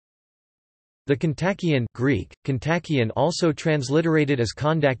The Kontakion Greek, Kontakion also transliterated as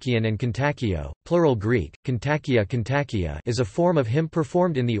Kondakion and Kontakio, plural Greek, Kontakia is a form of hymn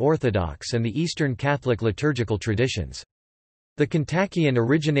performed in the Orthodox and the Eastern Catholic liturgical traditions. The Kontakion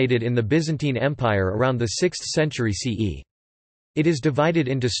originated in the Byzantine Empire around the 6th century CE. It is divided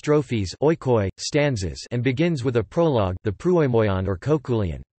into strophes oikoi, stanzas and begins with a prologue the pruoimoion or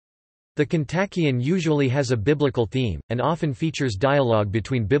kokulion. The Kontakion usually has a biblical theme, and often features dialogue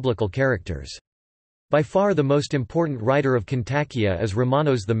between biblical characters. By far the most important writer of Kontakia is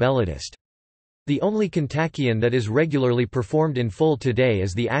Romanos the melodist. The only Kontakion that is regularly performed in full today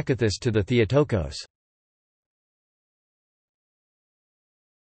is the akathist to the Theotokos.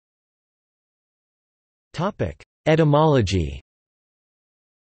 Etymology.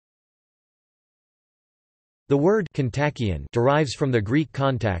 The word Kontakion derives from the Greek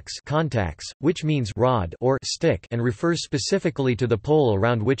kontax, which means rod or stick and refers specifically to the pole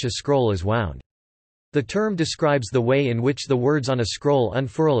around which a scroll is wound. The term describes the way in which the words on a scroll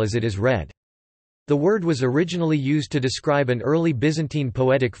unfurl as it is read. The word was originally used to describe an early Byzantine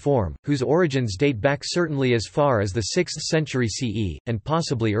poetic form, whose origins date back certainly as far as the 6th century CE, and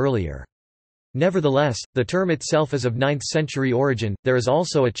possibly earlier. Nevertheless, the term itself is of 9th century origin. There is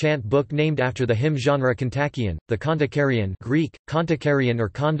also a chant book named after the hymn genre Kontakion, the Kontakion Greek, Kontakarion or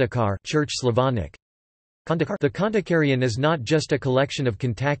Kondakar Church Slavonic. The Kontakarion is not just a collection of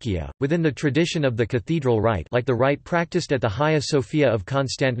Kontakia, within the tradition of the cathedral rite like the rite practiced at the Hagia Sophia of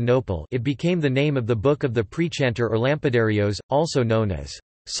Constantinople. It became the name of the book of the prechanter or lampidarios, also known as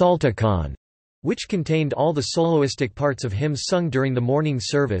Psaltikon, which contained all the soloistic parts of hymns sung during the morning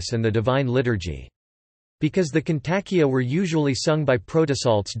service and the divine liturgy. Because the Kontakia were usually sung by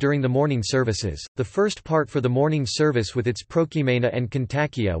protosalts during the morning services, the first part for the morning service with its prokimena and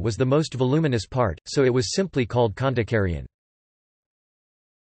Kontakia was the most voluminous part, so it was simply called Kontakarion.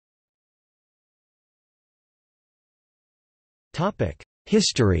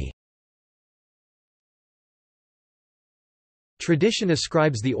 History. Tradition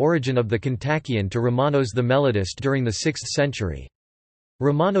ascribes the origin of the Kontakion to Romanos the melodist during the 6th century.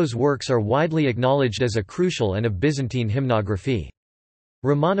 Romanos' works are widely acknowledged as a crucial and of Byzantine hymnography.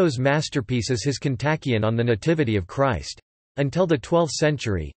 Romanos' masterpiece is his Kontakion on the Nativity of Christ. Until the 12th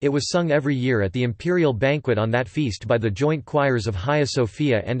century, it was sung every year at the imperial banquet on that feast by the joint choirs of Hagia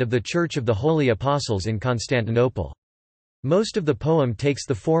Sophia and of the Church of the Holy Apostles in Constantinople. Most of the poem takes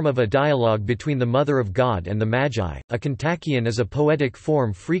the form of a dialogue between the Mother of God and the Magi. A Kontakion is a poetic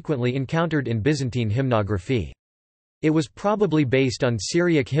form frequently encountered in Byzantine hymnography. It was probably based on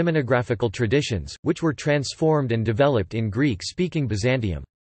Syriac hymnographical traditions, which were transformed and developed in Greek-speaking Byzantium.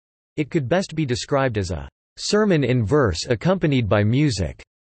 It could best be described as a sermon in verse accompanied by music.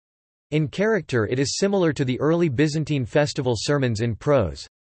 In character it is similar to the early Byzantine festival sermons in prose,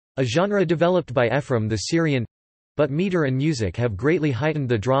 a genre developed by Ephraim the Syrian. But meter and music have greatly heightened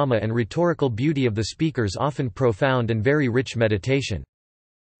the drama and rhetorical beauty of the speaker's often profound and very rich meditation.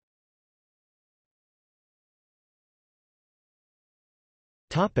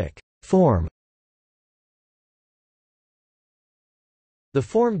 Form. The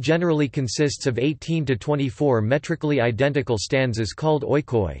form generally consists of 18 to 24 metrically identical stanzas called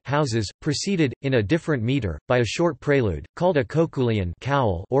oikoi houses, preceded, in a different meter, by a short prelude, called a kokulion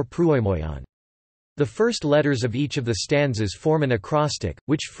cowl or pruoimoion. The first letters of each of the stanzas form an acrostic,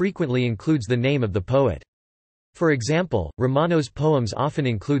 which frequently includes the name of the poet. For example, Romanos' poems often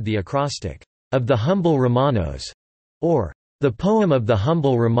include the acrostic, "of the humble Romanos", or "the poem of the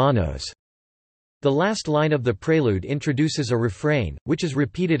humble Romanos". The last line of the prelude introduces a refrain, which is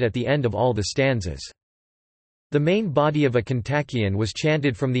repeated at the end of all the stanzas. The main body of a Kontakion was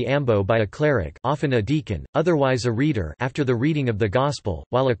chanted from the ambo by a cleric, often a deacon, otherwise a reader, after the reading of the Gospel,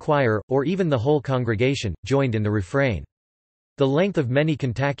 while a choir, or even the whole congregation, joined in the refrain. The length of many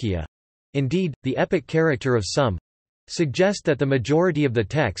Kontakia—indeed, the epic character of some—suggest that the majority of the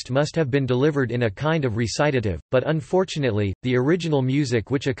text must have been delivered in a kind of recitative, but unfortunately, the original music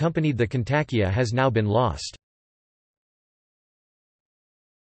which accompanied the Kontakia has now been lost.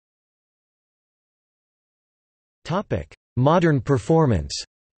 Modern performance.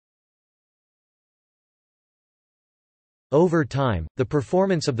 Over time, the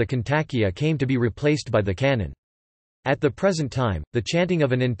performance of the Kontakia came to be replaced by the canon. At the present time, the chanting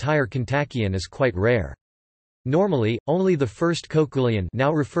of an entire Kontakion is quite rare. Normally, only the first kokulion,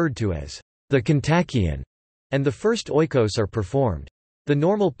 now referred to as the Kontakion, and the first oikos are performed. The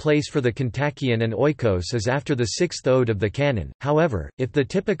normal place for the Kontakion and oikos is after the sixth ode of the canon. However, if the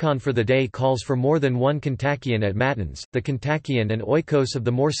typicon for the day calls for more than one Kontakion at matins, the Kontakion and oikos of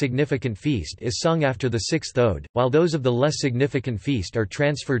the more significant feast is sung after the sixth ode, while those of the less significant feast are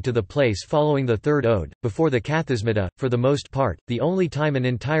transferred to the place following the third ode. Before the kathismata, for the most part, the only time an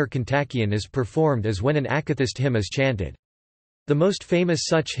entire Kontakion is performed is when an akathist hymn is chanted. The most famous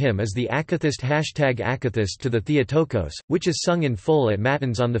such hymn is the akathist #akathist to the Theotokos, which is sung in full at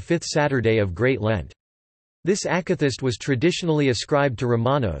matins on the fifth Saturday of Great Lent. This akathist was traditionally ascribed to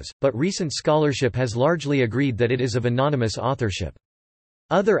Romanos, but recent scholarship has largely agreed that it is of anonymous authorship.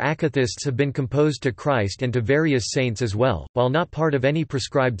 Other akathists have been composed to Christ and to various saints as well. While not part of any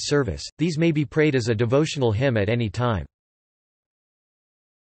prescribed service, these may be prayed as a devotional hymn at any time.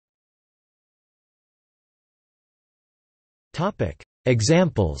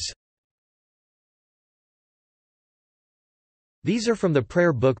 Examples. These are from the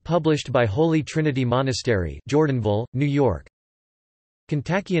prayer book published by Holy Trinity Monastery, Jordanville, New York.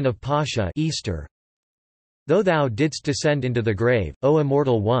 Kontakion of Pascha, Easter. Though thou didst descend into the grave, O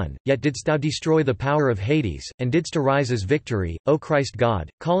immortal one, yet didst thou destroy the power of Hades, and didst arise as victory, O Christ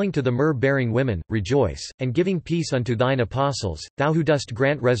God, calling to the myrrh-bearing women, rejoice, and giving peace unto thine apostles, thou who dost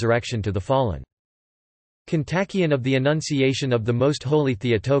grant resurrection to the fallen. Kontakion of the Annunciation of the Most Holy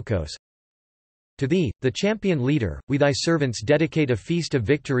Theotokos. To thee, the champion leader, we thy servants dedicate a feast of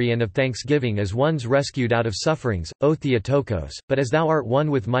victory and of thanksgiving as ones rescued out of sufferings, O Theotokos, but as thou art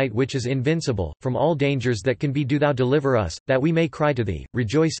one with might which is invincible, from all dangers that can be do thou deliver us, that we may cry to thee,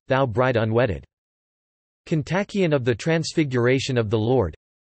 rejoice, thou bride unwedded. Kontakion of the Transfiguration of the Lord.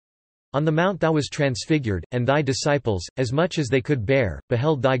 On the mount thou was transfigured, and thy disciples, as much as they could bear,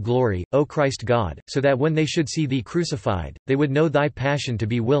 beheld thy glory, O Christ God, so that when they should see thee crucified, they would know thy passion to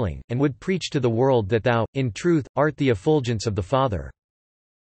be willing, and would preach to the world that thou, in truth, art the effulgence of the Father.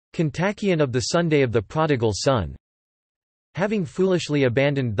 Kontakion of the Sunday of the Prodigal Son. Having foolishly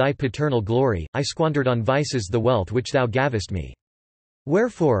abandoned thy paternal glory, I squandered on vices the wealth which thou gavest me.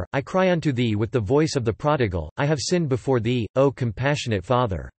 Wherefore, I cry unto thee with the voice of the prodigal, I have sinned before thee, O compassionate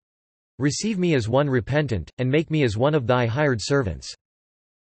Father. Receive me as one repentant, and make me as one of thy hired servants.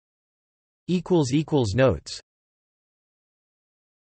 Notes